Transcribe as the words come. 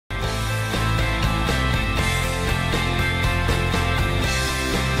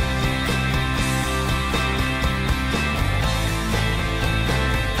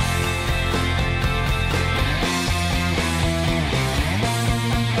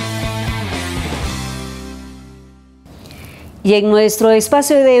Y en nuestro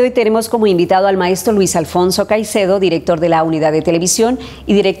espacio de hoy tenemos como invitado al maestro Luis Alfonso Caicedo, director de la Unidad de Televisión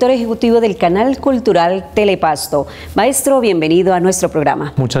y director ejecutivo del canal cultural Telepasto. Maestro, bienvenido a nuestro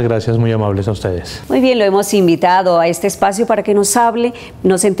programa. Muchas gracias, muy amables a ustedes. Muy bien, lo hemos invitado a este espacio para que nos hable,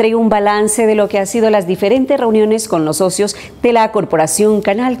 nos entregue un balance de lo que han sido las diferentes reuniones con los socios de la Corporación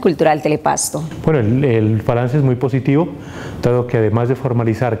Canal Cultural Telepasto. Bueno, el balance es muy positivo, dado que además de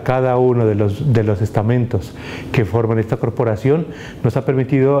formalizar cada uno de los estamentos que forman esta corporación, nos ha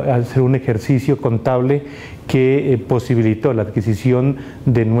permitido hacer un ejercicio contable que posibilitó la adquisición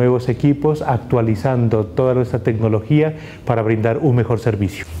de nuevos equipos, actualizando toda nuestra tecnología para brindar un mejor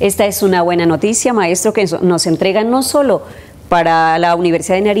servicio. Esta es una buena noticia, maestro, que nos entrega no solo para la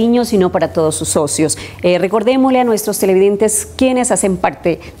Universidad de Nariño, sino para todos sus socios. Recordémosle a nuestros televidentes quiénes hacen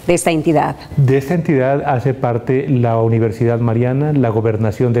parte de esta entidad. De esta entidad hace parte la Universidad Mariana, la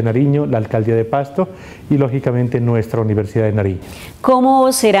Gobernación de Nariño, la Alcaldía de Pasto y lógicamente nuestra Universidad de Nariño.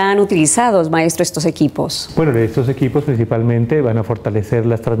 ¿Cómo serán utilizados, maestro, estos equipos? Bueno, estos equipos principalmente van a fortalecer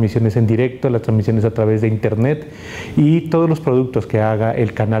las transmisiones en directo, las transmisiones a través de internet, y todos los productos que haga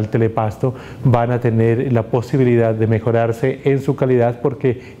el canal Telepasto van a tener la posibilidad de mejorarse en su calidad,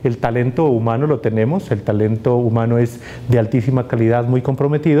 porque el talento humano lo tenemos, el talento humano es de altísima calidad, muy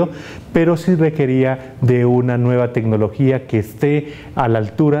comprometido, pero sí requería de una nueva tecnología que esté a la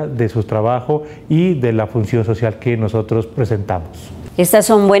altura de su trabajo y de la función social que nosotros presentamos. Estas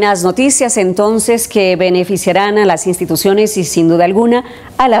son buenas noticias entonces que beneficiarán a las instituciones y sin duda alguna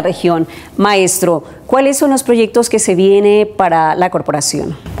a la región. Maestro, ¿cuáles son los proyectos que se viene para la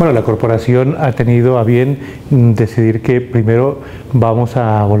corporación? Bueno, la corporación ha tenido a bien decidir que primero vamos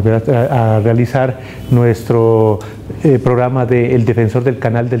a volver a realizar nuestro programa de El Defensor del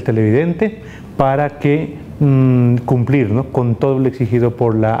Canal del Televidente para que cumplir, ¿no?, con todo lo exigido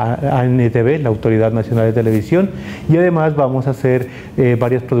por la ANTV, la Autoridad Nacional de Televisión, y además vamos a hacer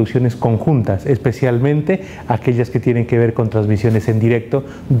varias producciones conjuntas, especialmente aquellas que tienen que ver con transmisiones en directo,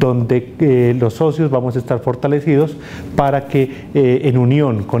 donde los socios vamos a estar fortalecidos para que en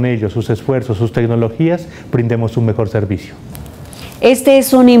unión con ellos, sus esfuerzos, sus tecnologías, brindemos un mejor servicio. Este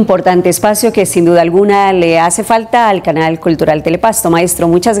es un importante espacio que sin duda alguna le hace falta al canal cultural Telepasto. Maestro,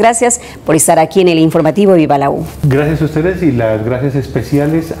 muchas gracias por estar aquí en el informativo Viva la U. Gracias a ustedes, y las gracias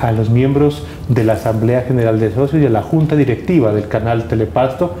especiales a los miembros de la Asamblea General de Socios y a la Junta Directiva del canal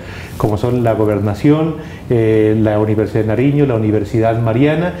Telepasto, como son la Gobernación, la Universidad de Nariño, la Universidad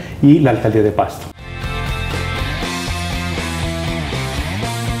Mariana y la Alcaldía de Pasto.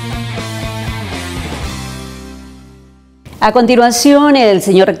 A continuación, el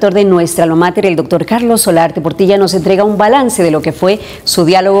señor rector de nuestra alma mater, el doctor Carlos Solarte Portilla, nos entrega un balance de lo que fue su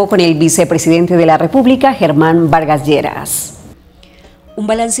diálogo con el vicepresidente de la República, Germán Vargas Lleras. Un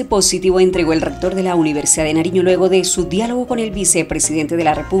balance positivo entregó el rector de la Universidad de Nariño luego de su diálogo con el vicepresidente de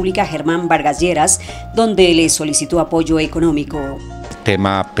la República, Germán Vargas Lleras, donde le solicitó apoyo económico.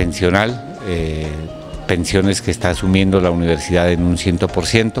 Tema pensional, pensiones que está asumiendo la universidad en un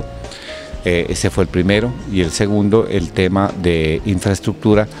 100%. Ese fue el primero, y el segundo, el tema de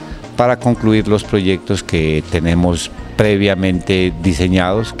infraestructura para concluir los proyectos que tenemos previamente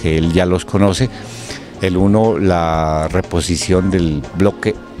diseñados, que él ya los conoce. El uno, la reposición del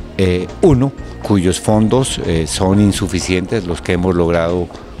bloque 1, cuyos fondos son insuficientes, los que hemos logrado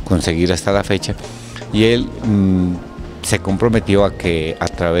conseguir hasta la fecha, y él se comprometió a que a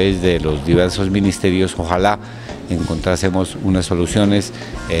través de los diversos ministerios, ojalá encontrásemos unas soluciones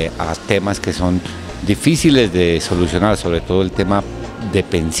a temas que son difíciles de solucionar, sobre todo el tema de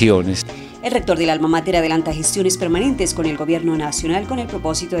pensiones. El rector del alma mater adelanta gestiones permanentes con el gobierno nacional con el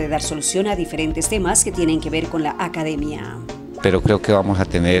propósito de dar solución a diferentes temas que tienen que ver con la academia. Pero creo que vamos a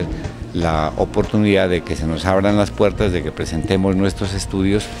tener la oportunidad de que se nos abran las puertas, de que presentemos nuestros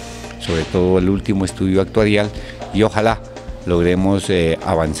estudios, sobre todo el último estudio actuarial, y ojalá logremos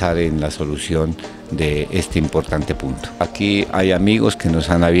avanzar en la solución de este importante punto. Aquí hay amigos que nos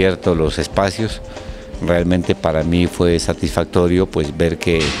han abierto los espacios. Realmente para mí fue satisfactorio pues ver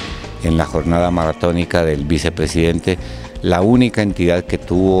que en la jornada maratónica del vicepresidente, la única entidad que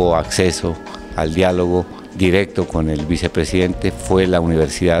tuvo acceso al diálogo directo con el vicepresidente fue la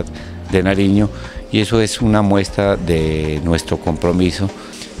Universidad de Nariño, y eso es una muestra de nuestro compromiso.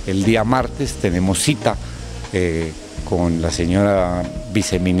 El día martes tenemos cita con la señora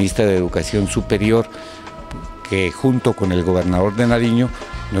viceministra de Educación Superior, que junto con el gobernador de Nariño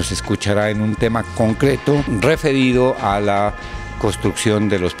nos escuchará en un tema concreto referido a la construcción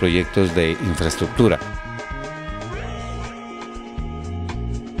de los proyectos de infraestructura.